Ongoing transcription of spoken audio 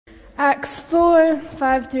Acts 4,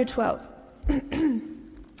 5 through 12. The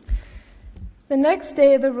next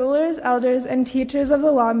day the rulers, elders, and teachers of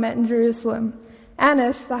the law met in Jerusalem.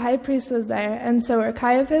 Annas, the high priest, was there, and so were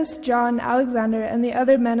Caiaphas, John, Alexander, and the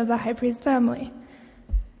other men of the high priest's family.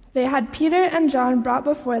 They had Peter and John brought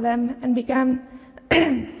before them and began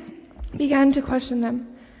to question them.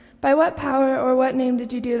 By what power or what name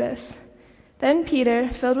did you do this? Then Peter,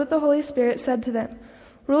 filled with the Holy Spirit, said to them,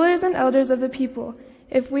 Rulers and elders of the people,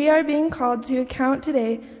 if we are being called to account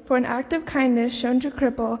today for an act of kindness shown to a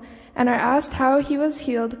cripple and are asked how he was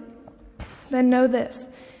healed, then know this,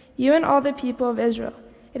 you and all the people of Israel.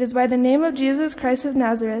 It is by the name of Jesus Christ of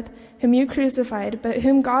Nazareth, whom you crucified, but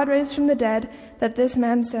whom God raised from the dead, that this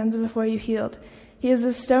man stands before you healed. He is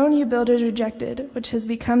the stone you builders rejected, which has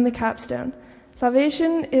become the capstone.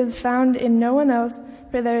 Salvation is found in no one else,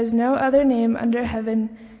 for there is no other name under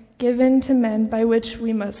heaven given to men by which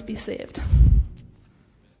we must be saved.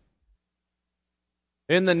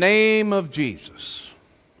 In the name of Jesus.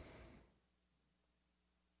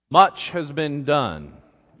 Much has been done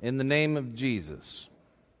in the name of Jesus.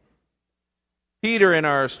 Peter in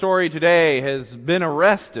our story today has been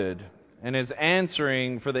arrested and is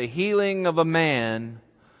answering for the healing of a man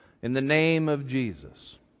in the name of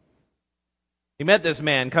Jesus. He met this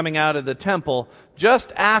man coming out of the temple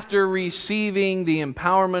just after receiving the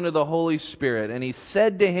empowerment of the Holy Spirit, and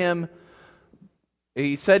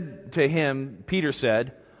Peter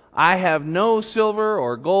said, I have no silver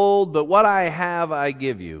or gold, but what I have I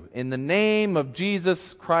give you. In the name of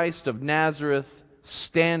Jesus Christ of Nazareth,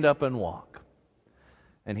 stand up and walk.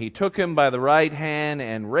 And he took him by the right hand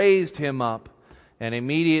and raised him up, and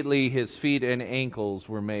immediately his feet and ankles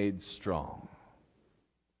were made strong.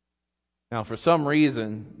 Now, for some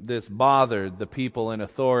reason, this bothered the people in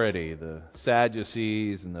authority, the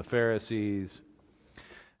Sadducees and the Pharisees.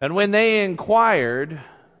 And when they inquired,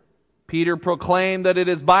 Peter proclaimed that it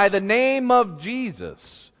is by the name of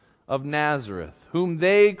Jesus of Nazareth, whom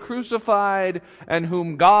they crucified and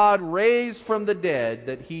whom God raised from the dead,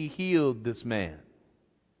 that he healed this man.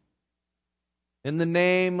 In the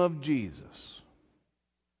name of Jesus.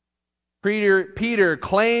 Peter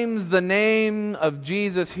claims the name of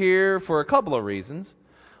Jesus here for a couple of reasons.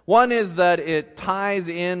 One is that it ties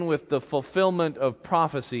in with the fulfillment of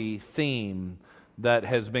prophecy theme that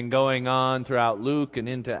has been going on throughout Luke and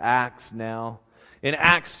into Acts now. In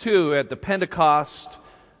Acts 2, at the Pentecost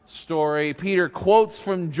story, Peter quotes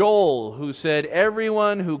from Joel, who said,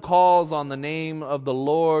 everyone who calls on the name of the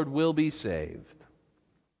Lord will be saved.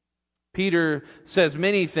 Peter says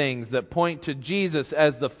many things that point to Jesus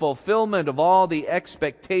as the fulfillment of all the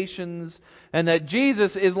expectations, and that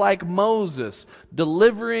Jesus is like Moses,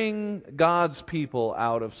 delivering God's people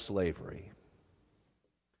out of slavery.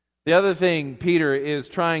 The other thing Peter is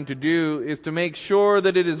trying to do is to make sure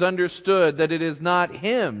that it is understood that it is not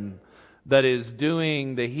him that is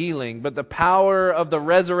doing the healing, but the power of the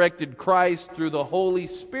resurrected Christ through the Holy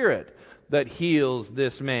Spirit that heals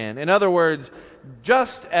this man. In other words,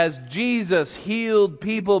 just as Jesus healed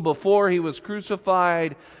people before he was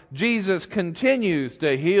crucified, Jesus continues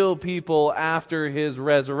to heal people after his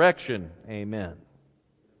resurrection. Amen.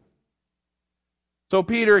 So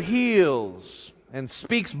Peter heals and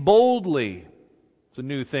speaks boldly. It's a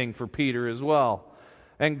new thing for Peter as well.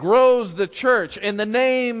 And grows the church in the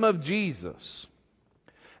name of Jesus.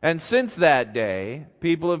 And since that day,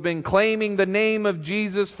 people have been claiming the name of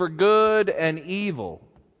Jesus for good and evil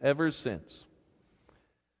ever since.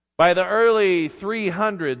 By the early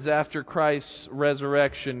 300s after Christ's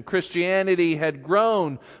resurrection, Christianity had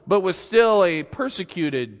grown, but was still a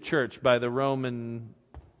persecuted church by the Roman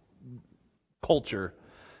culture,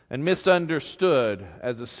 and misunderstood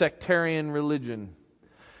as a sectarian religion.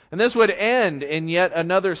 And this would end in yet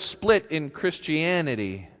another split in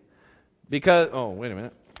Christianity. Because, oh, wait a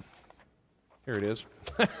minute. Here it is.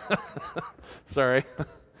 Sorry.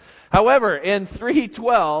 However, in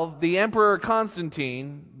 312, the Emperor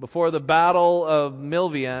Constantine, before the Battle of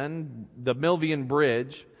Milvian, the Milvian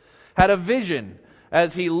Bridge, had a vision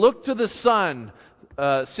as he looked to the sun,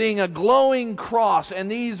 seeing a glowing cross and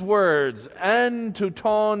these words, "En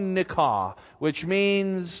touton Nikah," which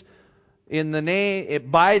means, in the name,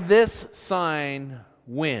 by this sign,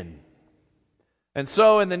 win. And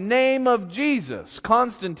so, in the name of Jesus,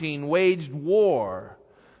 Constantine waged war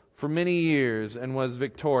for many years and was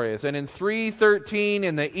victorious. And in 313,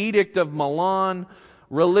 in the Edict of Milan,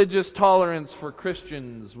 religious tolerance for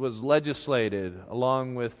Christians was legislated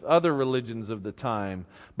along with other religions of the time.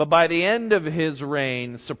 But by the end of his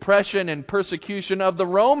reign, suppression and persecution of the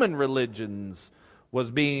Roman religions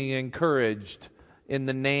was being encouraged in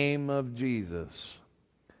the name of Jesus.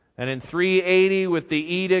 And in 380, with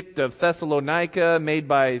the Edict of Thessalonica made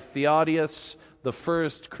by Theodosius I,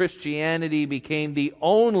 Christianity became the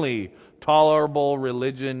only tolerable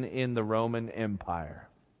religion in the Roman Empire.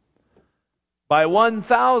 By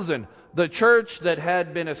 1000, the church that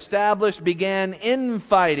had been established began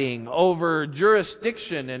infighting over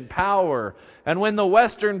jurisdiction and power. And when the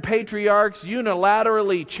Western patriarchs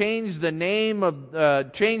unilaterally changed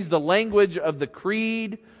the language of the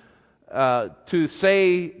creed to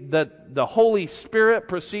say that the Holy Spirit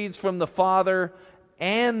proceeds from the Father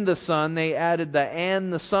and the Son, they added the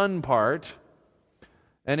 "and the Son" part.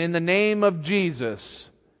 And in the name of Jesus,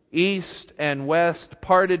 East and West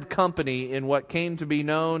parted company in what came to be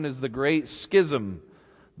known as the Great Schism,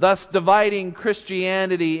 thus dividing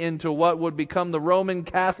Christianity into what would become the Roman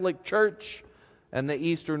Catholic Church and the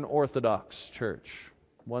Eastern Orthodox Church,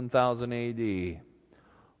 1000 AD,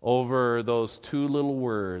 over those two little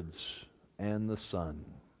words, "and the Son."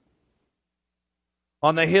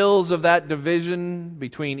 On the heels of that division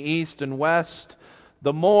between East and West,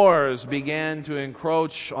 the Moors began to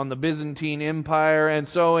encroach on the Byzantine Empire, and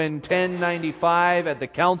so in 1095 at the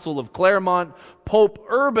Council of Clermont, Pope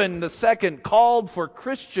Urban II called for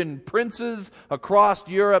Christian princes across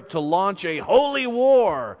Europe to launch a holy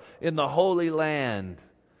war in the Holy Land.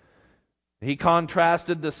 He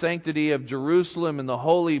contrasted the sanctity of Jerusalem and the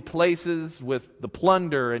holy places with the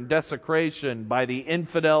plunder and desecration by the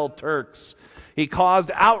infidel Turks. He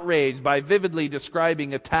caused outrage by vividly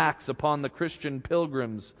describing attacks upon the Christian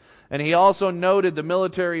pilgrims. And he also noted the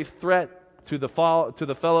military threat to the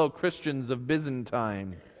fellow Christians of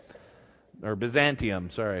Byzantium.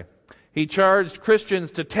 He charged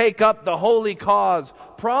Christians to take up the holy cause,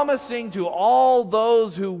 promising to all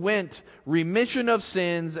those who went remission of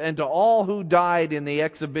sins, and to all who died in the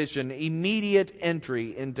exhibition immediate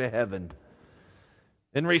entry into heaven.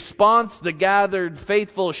 In response, the gathered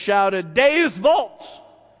faithful shouted, "Deus vult!"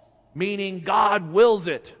 meaning God wills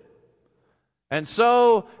it. And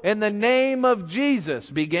so, in the name of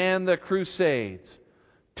Jesus, began the Crusades.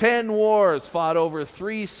 10 wars fought over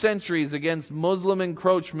 3 centuries against Muslim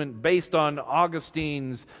encroachment based on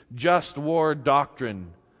Augustine's just war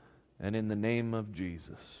doctrine, and in the name of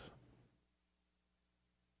Jesus.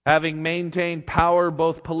 Having maintained power,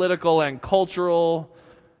 both political and cultural,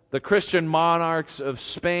 the Christian monarchs of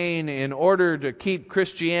Spain, in order to keep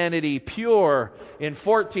Christianity pure, in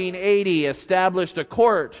 1480 established a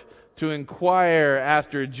court to inquire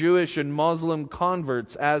after Jewish and Muslim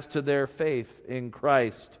converts as to their faith in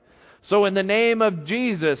Christ. So in the name of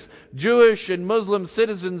Jesus, Jewish and Muslim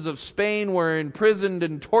citizens of Spain were imprisoned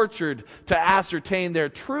and tortured to ascertain their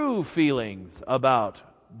true feelings about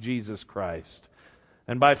Jesus Christ.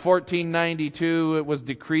 And by 1492, it was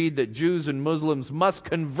decreed that Jews and Muslims must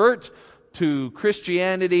convert to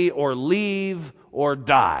Christianity or leave or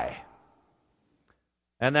die.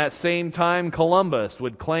 And that same time, Columbus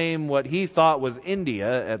would claim what he thought was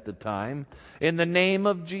India at the time in the name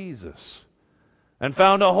of Jesus, and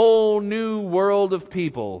found a whole new world of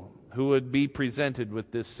people who would be presented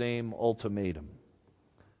with this same ultimatum.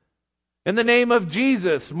 In the name of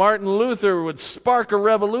Jesus, Martin Luther would spark a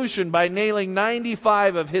revolution by nailing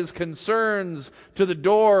 95 of his concerns to the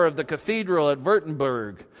door of the cathedral at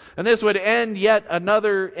Wittenberg. And this would end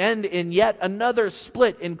in yet another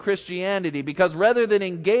split in Christianity, because rather than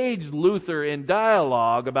engage Luther in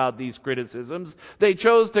dialogue about these criticisms, they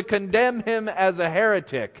chose to condemn him as a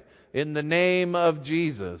heretic in the name of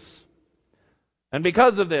Jesus. And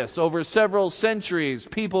because of this, over several centuries,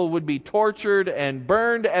 people would be tortured and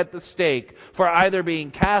burned at the stake for either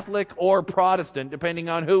being Catholic or Protestant, depending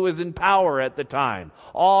on who was in power at the time,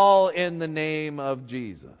 all in the name of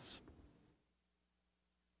Jesus.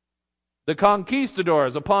 The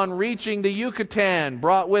conquistadors, upon reaching the Yucatan,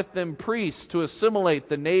 brought with them priests to assimilate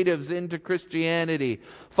the natives into Christianity,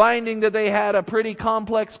 finding that they had a pretty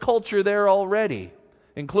complex culture there already,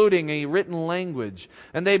 including a written language.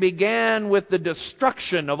 And they began with the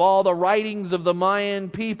destruction of all the writings of the Mayan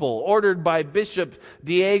people, ordered by Bishop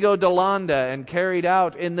Diego de Landa and carried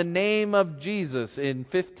out in the name of Jesus in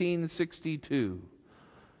 1562.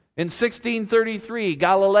 In 1633,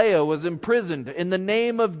 Galileo was imprisoned in the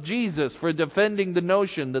name of Jesus for defending the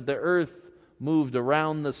notion that the earth moved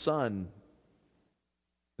around the sun,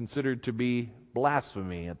 considered to be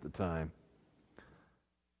blasphemy at the time.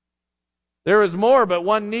 There is more, but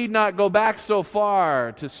one need not go back so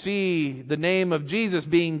far to see the name of Jesus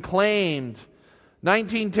being claimed.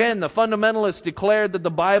 1910, the fundamentalists declared that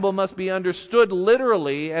the Bible must be understood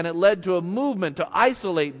literally, and it led to a movement to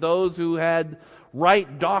isolate those who had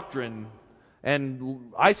right doctrine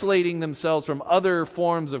and isolating themselves from other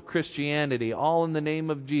forms of Christianity, all in the name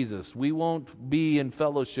of Jesus. We won't be in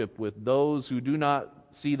fellowship with those who do not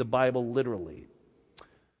see the Bible literally.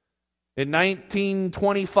 In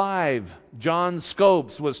 1925, John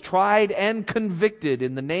Scopes was tried and convicted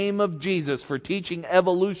in the name of Jesus for teaching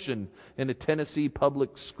evolution in a Tennessee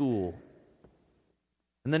public school.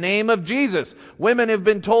 In the name of Jesus, women have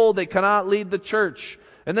been told they cannot lead the church.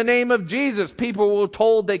 In the name of Jesus, people were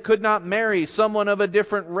told they could not marry someone of a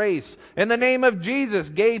different race. In the name of Jesus,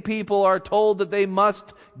 gay people are told that they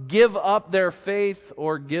must give up their faith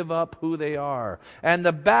or give up who they are. And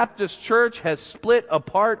the Baptist church has split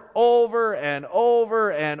apart over and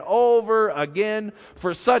over and over again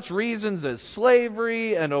for such reasons as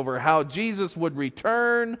slavery, and over how Jesus would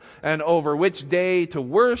return, and over which day to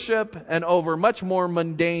worship, and over much more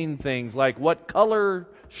mundane things like what color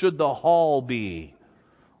should the hall be.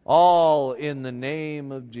 All in the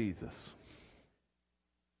name of Jesus.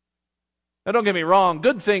 Now don't get me wrong,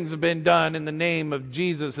 good things have been done in the name of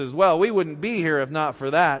Jesus as well. We wouldn't be here if not for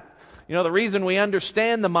that. You know, the reason we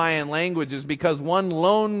understand the Mayan language is because one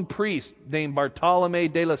lone priest named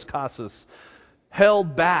Bartolomé de las Casas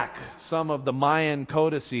held back some of the Mayan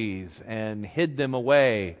codices and hid them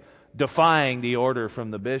away, defying the order from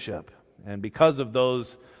the bishop. And because of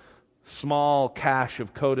those small cache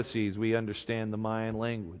of codices, we understand the Mayan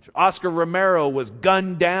language. Oscar Romero was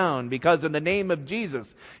gunned down because in the name of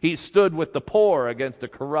Jesus, he stood with the poor against a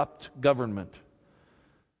corrupt government.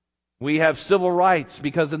 We have civil rights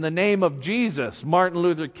because in the name of Jesus, Martin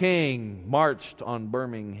Luther King marched on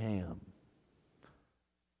Birmingham.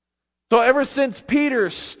 So ever since Peter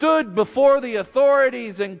stood before the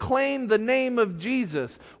authorities and claimed the name of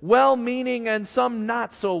Jesus, well-meaning and some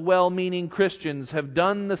not so well-meaning Christians have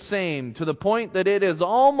done the same, to the point that it has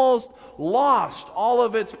almost lost all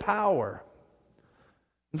of its power.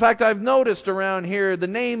 In fact, I've noticed around here the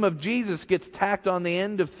name of Jesus gets tacked on the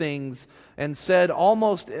end of things and said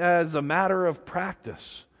almost as a matter of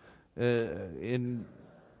practice. In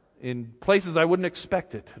places I wouldn't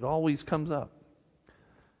expect it. It always comes up.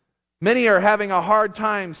 Many are having a hard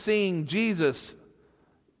time seeing Jesus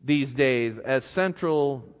these days as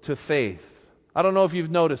central to faith. I don't know if you've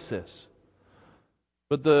noticed this,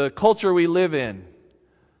 but the culture we live in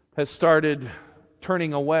has started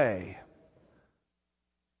turning away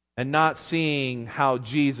and not seeing how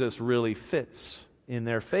Jesus really fits in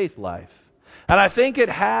their faith life. And I think it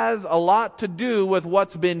has a lot to do with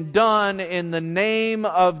what's been done in the name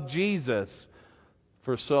of Jesus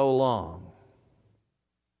for so long.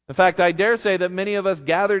 In fact, I dare say that many of us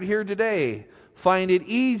gathered here today find it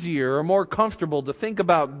easier or more comfortable to think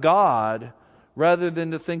about God rather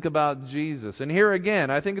than to think about Jesus. And here again,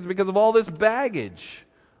 I think it's because of all this baggage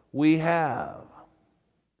we have.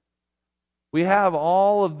 We have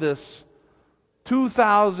all of this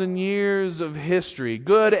 2,000 years of history,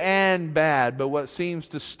 good and bad, but what seems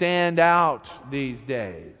to stand out these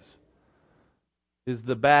days is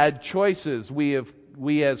the bad choices we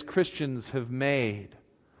as Christians have made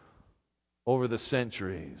over the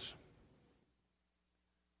centuries.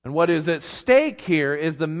 And what is at stake here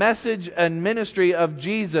is the message and ministry of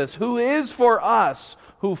Jesus, who is for us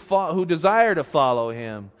who desire to follow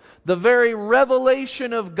Him, the very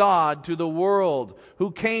revelation of God to the world,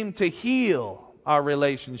 who came to heal our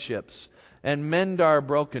relationships and mend our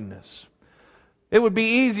brokenness. It would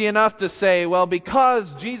be easy enough to say, well,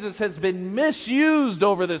 because Jesus has been misused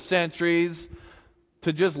over the centuries,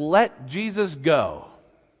 to just let Jesus go.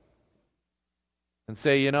 And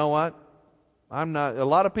say, you know what? A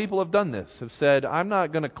lot of people have done this, have said, I'm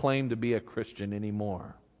not going to claim to be a Christian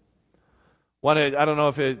anymore. I don't know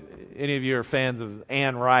if any of you are fans of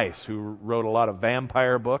Anne Rice, who wrote a lot of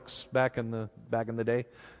vampire books back in the day.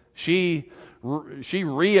 She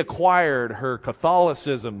reacquired her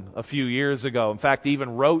Catholicism a few years ago. In fact,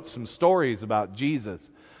 even wrote some stories about Jesus.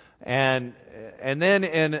 And then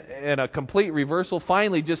in a complete reversal,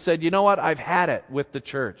 finally just said, you know what? I've had it with the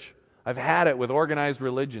church. I've had it with organized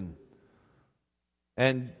religion,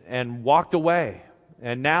 and walked away,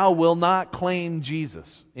 and now will not claim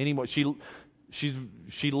Jesus anymore.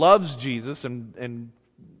 She loves Jesus and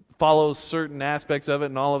follows certain aspects of it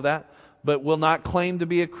and all of that, but will not claim to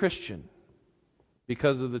be a Christian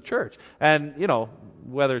because of the church. And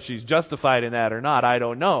whether she's justified in that or not, I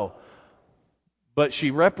don't know. But she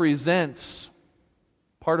represents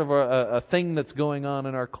part of a thing that's going on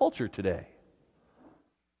in our culture today.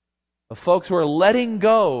 Of folks who are letting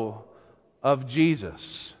go of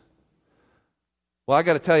Jesus. Well, I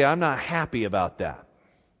got to tell you, I'm not happy about that.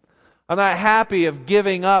 I'm not happy of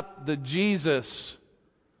giving up the Jesus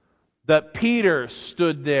that Peter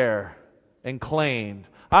stood there and claimed.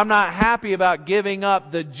 I'm not happy about giving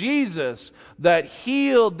up the Jesus that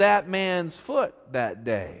healed that man's foot that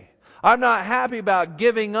day. I'm not happy about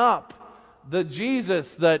giving up the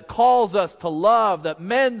Jesus that calls us to love, that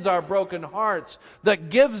mends our broken hearts, that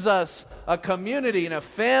gives us a community and a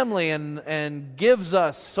family and gives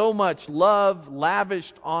us so much love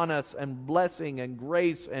lavished on us and blessing and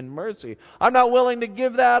grace and mercy. I'm not willing to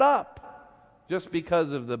give that up just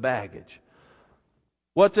because of the baggage.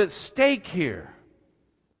 What's at stake here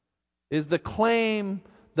is the claim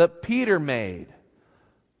that Peter made.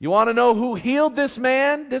 You want to know who healed this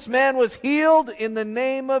man? This man was healed in the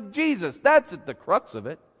name of Jesus. That's at the crux of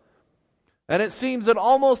it. And it seems that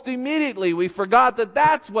almost immediately we forgot that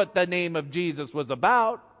that's what the name of Jesus was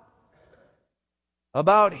about.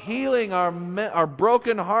 About healing our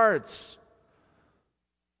broken hearts.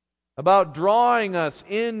 About drawing us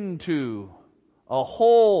into a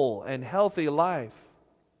whole and healthy life.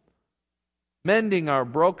 Mending our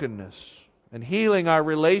brokenness and healing our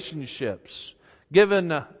relationships.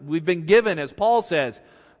 We've been given, as Paul says,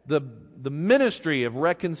 the ministry of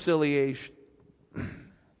reconciliation.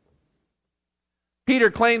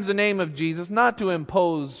 Peter claims the name of Jesus not to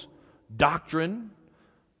impose doctrine,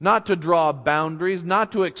 not to draw boundaries,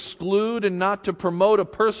 not to exclude, and not to promote a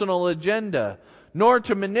personal agenda, nor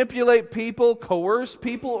to manipulate people, coerce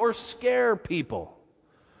people, or scare people.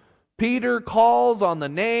 Peter calls on the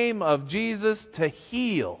name of Jesus to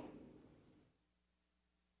heal.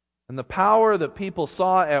 And the power that people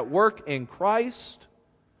saw at work in Christ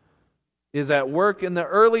is at work in the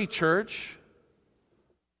early church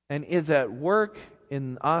and is at work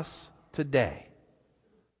in us today.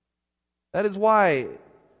 That is why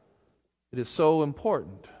it is so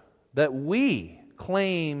important that we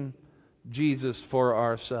claim Jesus for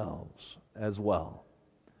ourselves as well.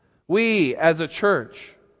 We, as a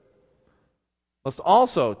church, must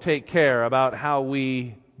also take care about how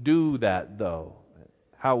we do that, though.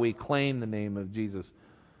 How we claim the name of Jesus.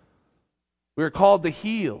 We are called to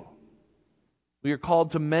heal. We are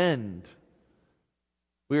called to mend.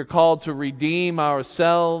 We are called to redeem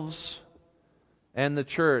ourselves and the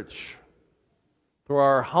church through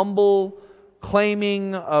our humble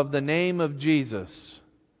claiming of the name of Jesus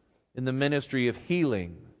in the ministry of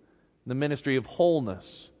healing, the ministry of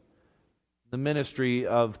wholeness, the ministry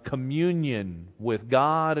of communion with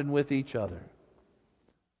God and with each other.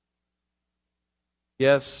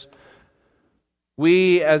 Yes,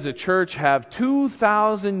 we as a church have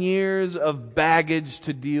 2,000 years of baggage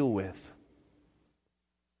to deal with.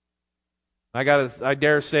 I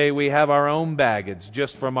dare say we have our own baggage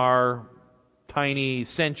just from our tiny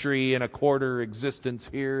century and a quarter existence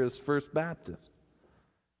here as First Baptist.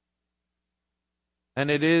 And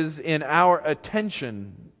it is in our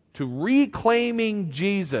attention to reclaiming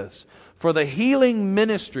Jesus for the healing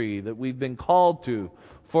ministry that we've been called to,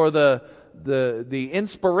 for the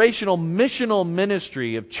inspirational missional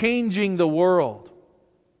ministry of changing the world,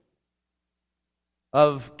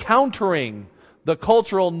 of countering the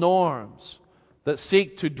cultural norms that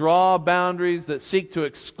seek to draw boundaries, that seek to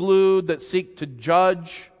exclude, that seek to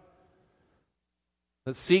judge,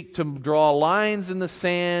 that seek to draw lines in the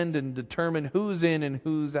sand and determine who's in and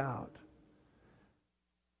who's out.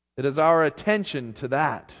 It is our attention to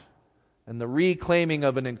that and the reclaiming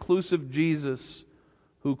of an inclusive Jesus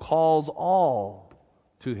who calls all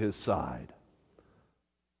to His side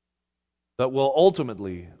that will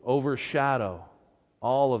ultimately overshadow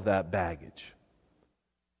all of that baggage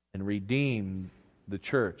and redeem the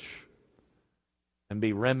church and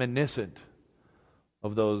be reminiscent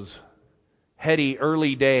of those heady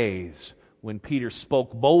early days when Peter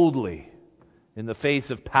spoke boldly in the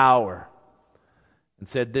face of power and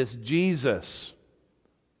said, "This Jesus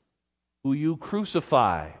who you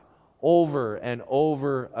crucify over and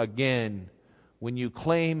over again when you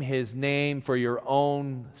claim His name for your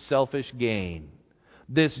own selfish gain.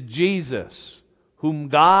 This Jesus whom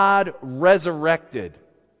God resurrected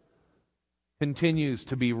continues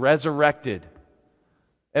to be resurrected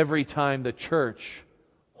every time the church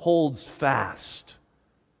holds fast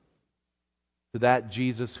to that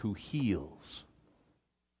Jesus who heals,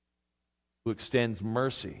 who extends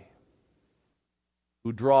mercy,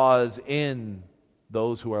 who draws in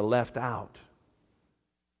those who are left out,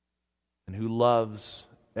 and who loves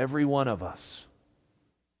every one of us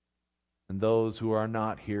and those who are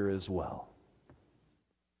not here as well.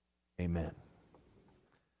 Amen.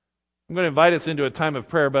 I'm going to invite us into a time of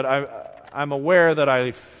prayer, but I'm aware that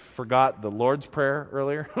I forgot the Lord's Prayer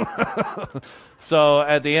earlier. So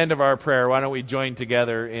at the end of our prayer, why don't we join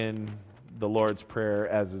together in the Lord's Prayer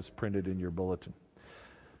as is printed in your bulletin.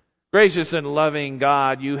 Gracious and loving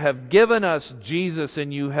God, you have given us Jesus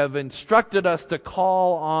and you have instructed us to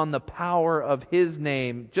call on the power of His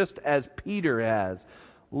name, just as Peter has.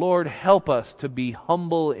 Lord, help us to be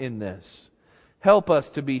humble in this. Help us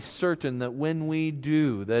to be certain that when we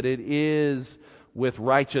do, that it is with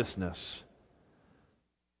righteousness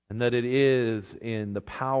and that it is in the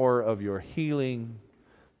power of your healing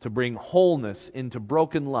to bring wholeness into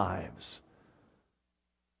broken lives.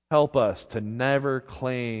 Help us to never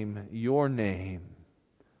claim your name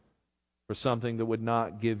for something that would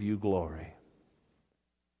not give you glory.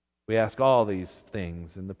 We ask all these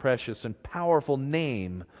things in the precious and powerful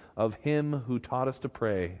name of Him who taught us to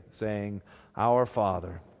pray, saying, Our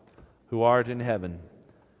Father, who art in heaven,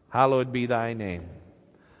 hallowed be thy name.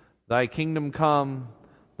 Thy kingdom come,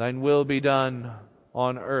 thine will be done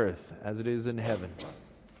on earth as it is in heaven.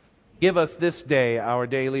 Give us this day our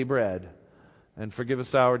daily bread, and forgive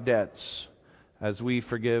us our debts, as we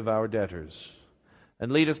forgive our debtors.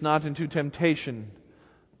 And lead us not into temptation,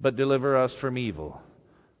 but deliver us from evil.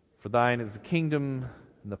 For thine is the kingdom,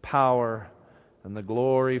 and the power, and the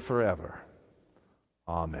glory forever.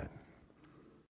 Amen.